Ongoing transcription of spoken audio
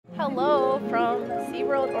Hello from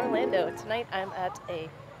SeaWorld Orlando. Tonight I'm at a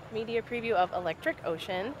media preview of Electric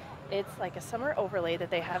Ocean. It's like a summer overlay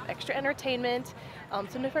that they have extra entertainment,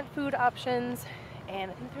 some different food options,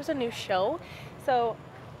 and I think there's a new show. So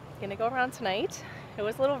I'm gonna go around tonight. It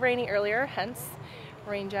was a little rainy earlier, hence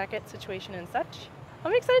rain jacket situation and such.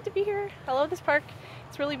 I'm excited to be here. I love this park.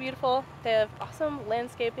 It's really beautiful. They have awesome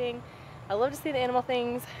landscaping. I love to see the animal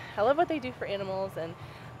things. I love what they do for animals and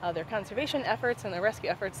their conservation efforts and their rescue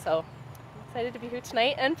efforts, so I'm excited to be here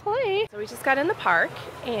tonight and play. So we just got in the park,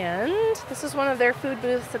 and this is one of their food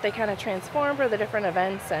booths that they kind of transform for the different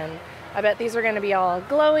events, and I bet these are going to be all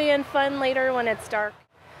glowy and fun later when it's dark.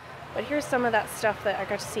 But here's some of that stuff that I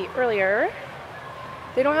got to see earlier.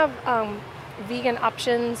 They don't have vegan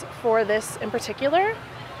options for this in particular.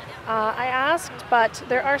 I asked, but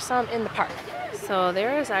there are some in the park. So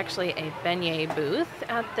there is actually a beignet booth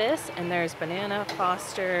at this, and there's banana,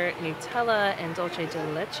 Foster, Nutella, and dulce de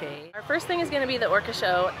leche. Our first thing is going to be the orca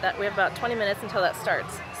show. That we have about 20 minutes until that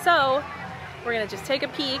starts. So we're going to just take a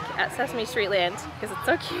peek at Sesame Street Land because it's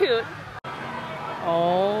so cute.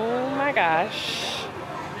 Oh my gosh.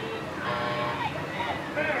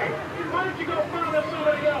 Why did you go front of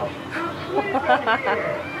somebody else?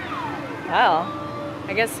 Well,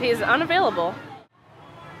 I guess he's unavailable.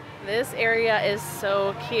 This area is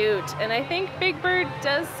so cute, and I think Big Bird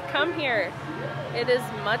does come here. It is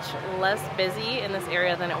much less busy in this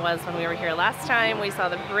area than it was when we were here last time. We saw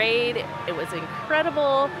the parade. It was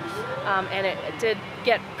incredible, and it did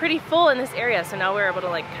get pretty full in this area, so now we're able to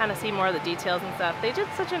like kind of see more of the details and stuff. They did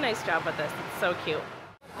such a nice job with this. It's so cute.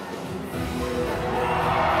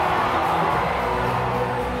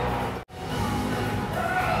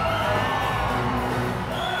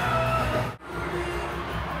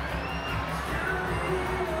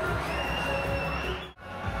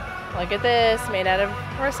 Look at this, made out of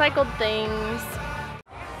recycled things.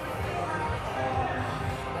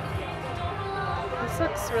 This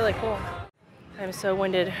looks really cool. I'm so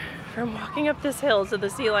winded from walking up this hill to the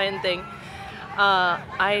sea lion thing.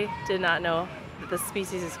 I did not know that this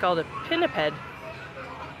species is called a pinniped.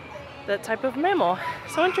 That type of mammal.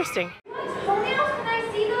 So interesting. Toenails, can I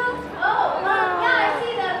see those? Oh, yeah, I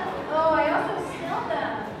see them. Oh, I also smell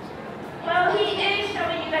them. Well, he is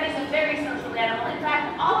showing you that he's a very social animal. In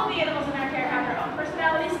fact, all of the animals in our care have their own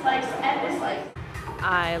personalities, likes, and dislikes.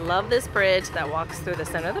 I love this bridge that walks through the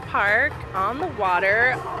center of the park on the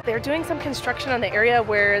water. They're doing some construction on the area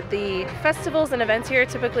where the festivals and events here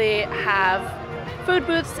typically have food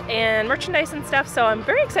booths and merchandise and stuff, so I'm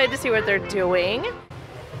very excited to see what they're doing.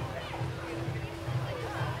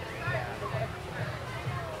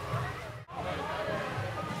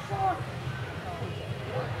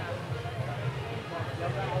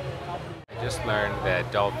 I just learned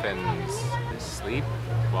that dolphins sleep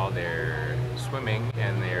while they're swimming,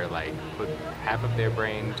 and they're like put half of their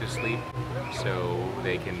brain to sleep so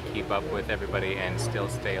they can keep up with everybody and still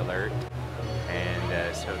stay alert.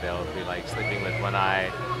 And so they'll be like sleeping with one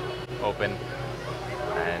eye open,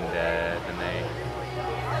 and then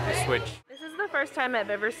they switch. This is the first time I've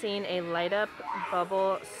ever seen a light up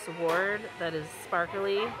bubble sword that is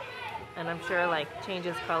sparkly and I'm sure like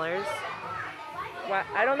changes colors.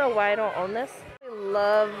 I don't know why I don't own this. I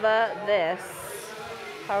love this.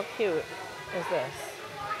 How cute is this?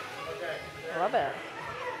 I love it.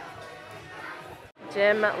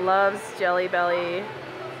 Jim loves Jelly Belly.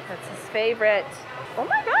 That's his favorite. Oh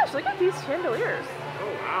my gosh, look at these chandeliers.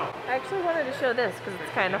 Oh, wow. I actually wanted to show this because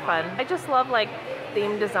it's kind of fun. I just love like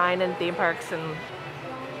theme design and theme parks and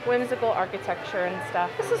whimsical architecture and stuff.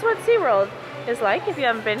 This is what SeaWorld is like. If you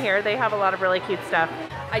haven't been here, they have a lot of really cute stuff.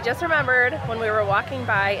 I just remembered when we were walking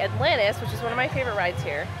by Atlantis, which is one of my favorite rides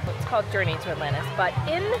here. It's called Journey to Atlantis, but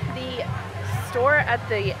in the store at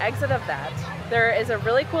the exit of that, there is a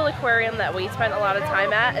really cool aquarium that we spent a lot of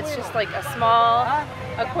time at. It's just like a small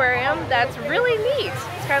aquarium that's really neat.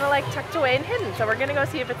 It's kind of like tucked away and hidden, so we're gonna go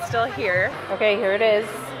see if it's still here. Okay, here it is.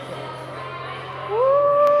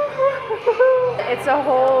 It's a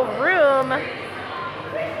whole room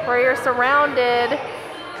where you're surrounded.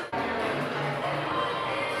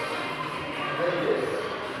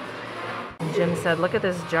 Jim said, look at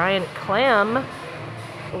this giant clam.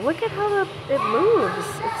 Look at how it moves.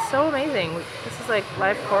 It's so amazing. This is like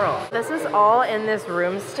live coral. This is all in this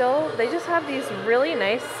room still. They just have these really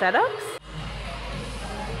nice setups.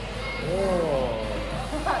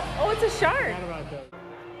 Oh, it's a shark.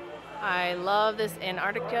 I love this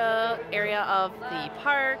Antarctica area of the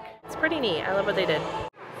park. It's pretty neat. I love what they did.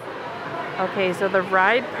 Okay, so the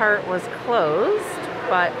ride part was closed,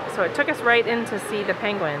 but so it took us right in to see the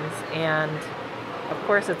penguins, and of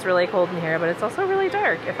course it's really cold in here, but it's also really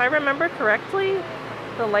dark. If I remember correctly,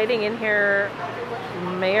 The lighting in here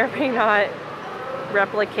may or may not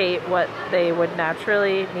replicate what they would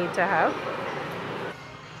naturally need to have.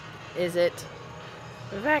 Is it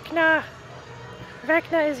Vecna?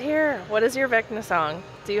 Vecna is here. What is your Vecna song?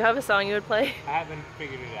 Do you have a song you would play? I haven't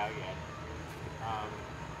figured it out yet.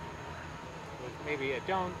 Maybe a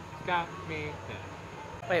Don't Stop Me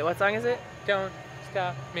Now. Wait, what song is it? Don't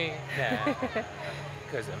stop me now.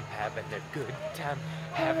 Cause I'm having a good time.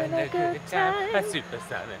 Having a good time. A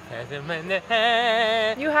supersonic.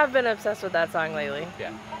 You have been obsessed with that song lately.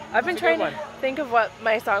 Yeah. I've been It's a good trying to one. think of what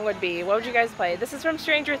my song would be. What would you guys play? This is from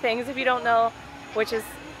Stranger Things, if you don't know, which is,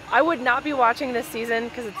 I would not be watching this season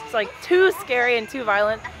because it's like too scary and too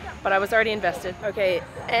violent, but I was already invested. Okay,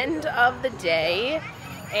 end of the day,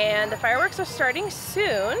 and the fireworks are starting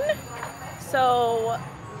soon. So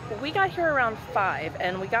we got here around 5,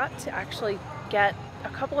 and we got to actually get a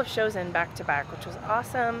couple of shows in back to back, which was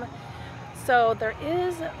awesome. So there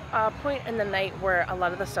is a point in the night where a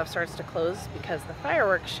lot of the stuff starts to close because the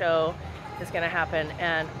fireworks show is going to happen,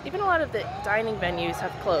 and even a lot of the dining venues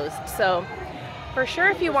have closed. So for sure,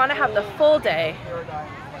 if you want to have the full day,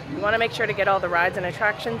 you want to make sure to get all the rides and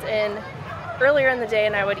attractions in earlier in the day,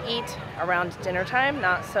 and I would eat around dinner time,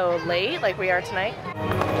 not so late like we are tonight.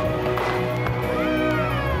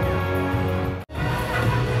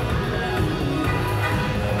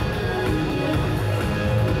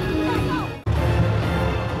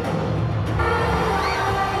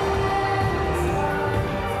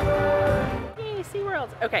 SeaWorld.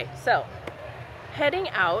 Okay, so heading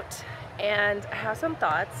out, and I have some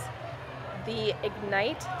thoughts. The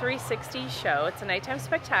Ignite 360 show, it's a nighttime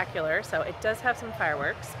spectacular, so it does have some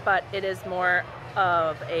fireworks, but it is more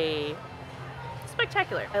of a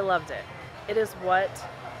spectacular. I loved it. It is what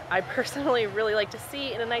I personally really like to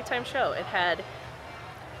see in a nighttime show. It had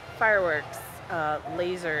fireworks,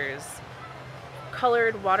 lasers,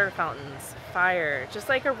 colored water fountains, fire, just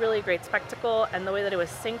like a really great spectacle, and the way that it was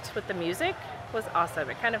synced with the music was awesome.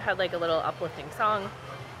 It kind of had like a little uplifting song.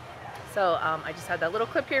 So I just had that little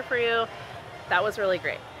clip here for you. That was really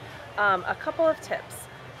great. A couple of tips.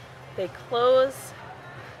 They close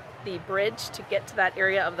the bridge to get to that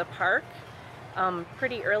area of the park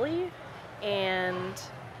pretty early, and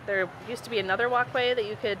there used to be another walkway that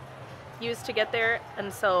you could use to get there,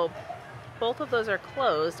 and so both of those are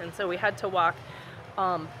closed, and so we had to walk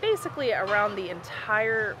basically around the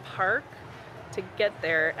entire park to get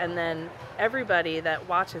there, and then everybody that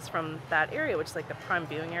watches from that area, which is like the prime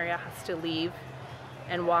viewing area, has to leave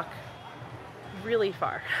and walk really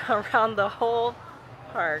far around the whole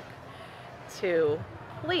park to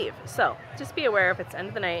leave. So just be aware, if it's the end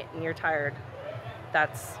of the night and you're tired,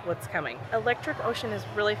 that's what's coming. Electric Ocean is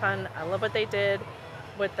really fun. I love what they did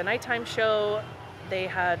with the nighttime show. They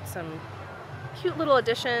had some cute little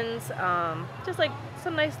additions, just like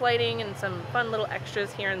some nice lighting and some fun little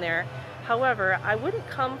extras here and there. However, I wouldn't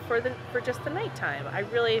come for just the nighttime. I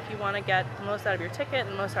really, if you want to get the most out of your ticket and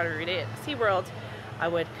the most out of your day at SeaWorld, I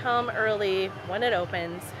would come early when it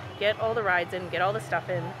opens, get all the rides in, get all the stuff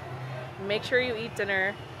in, make sure you eat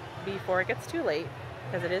dinner before it gets too late,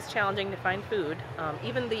 because it is challenging to find food.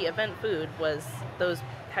 Even the event food those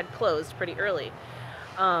had closed pretty early.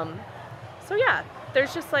 So yeah,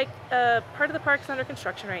 there's just like part of the park's under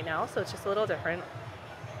construction right now, so it's just a little different.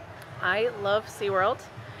 I love SeaWorld.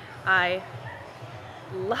 I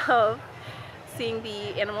love seeing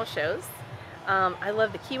the animal shows. I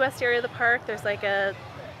love the Key West area of the park. There's like a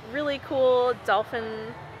really cool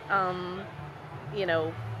dolphin,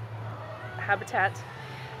 habitat.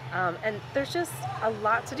 And there's just a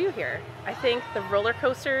lot to do here. I think the roller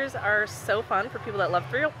coasters are so fun for people that love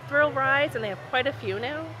thrill rides, and they have quite a few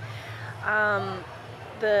now.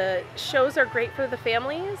 The shows are great for the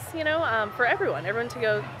families, for everyone to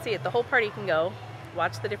go see it. The whole party can go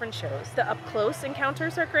watch the different shows. The up-close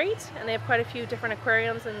encounters are great, and they have quite a few different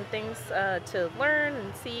aquariums and things to learn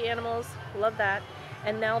and see animals. Love that.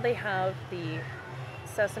 And now they have the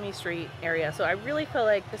Sesame Street area. So I really feel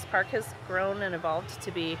like this park has grown and evolved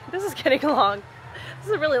to be, this is getting long, this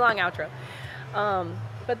is a really long outro.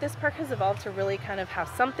 But this park has evolved to really kind of have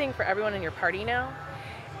something for everyone in your party now.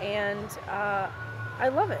 And I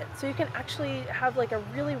love it. So you can actually have like a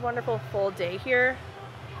really wonderful full day here.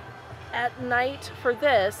 At night for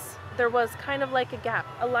this, there was kind of like a gap.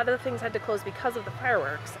 A lot of the things had to close because of the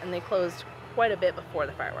fireworks, and they closed quite a bit before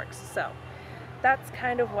the fireworks. So that's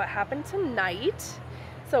kind of what happened tonight.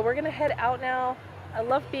 So we're gonna head out now. I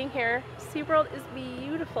love being here. SeaWorld is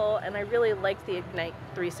beautiful, and I really like the Ignite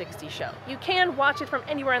 360 show. You can watch it from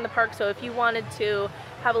anywhere in the park, so if you wanted to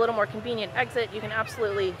have a little more convenient exit, you can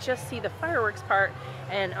absolutely just see the fireworks part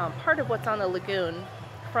and part of what's on the lagoon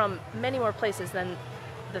from many more places than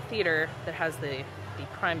the theater that has the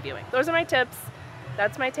prime viewing. Those are my tips.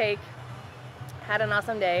 That's my take. Had an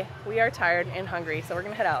awesome day. We are tired and hungry, so we're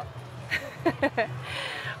gonna head out.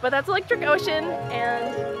 But that's Electric Ocean,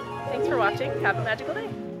 and thanks for watching. Have a magical day.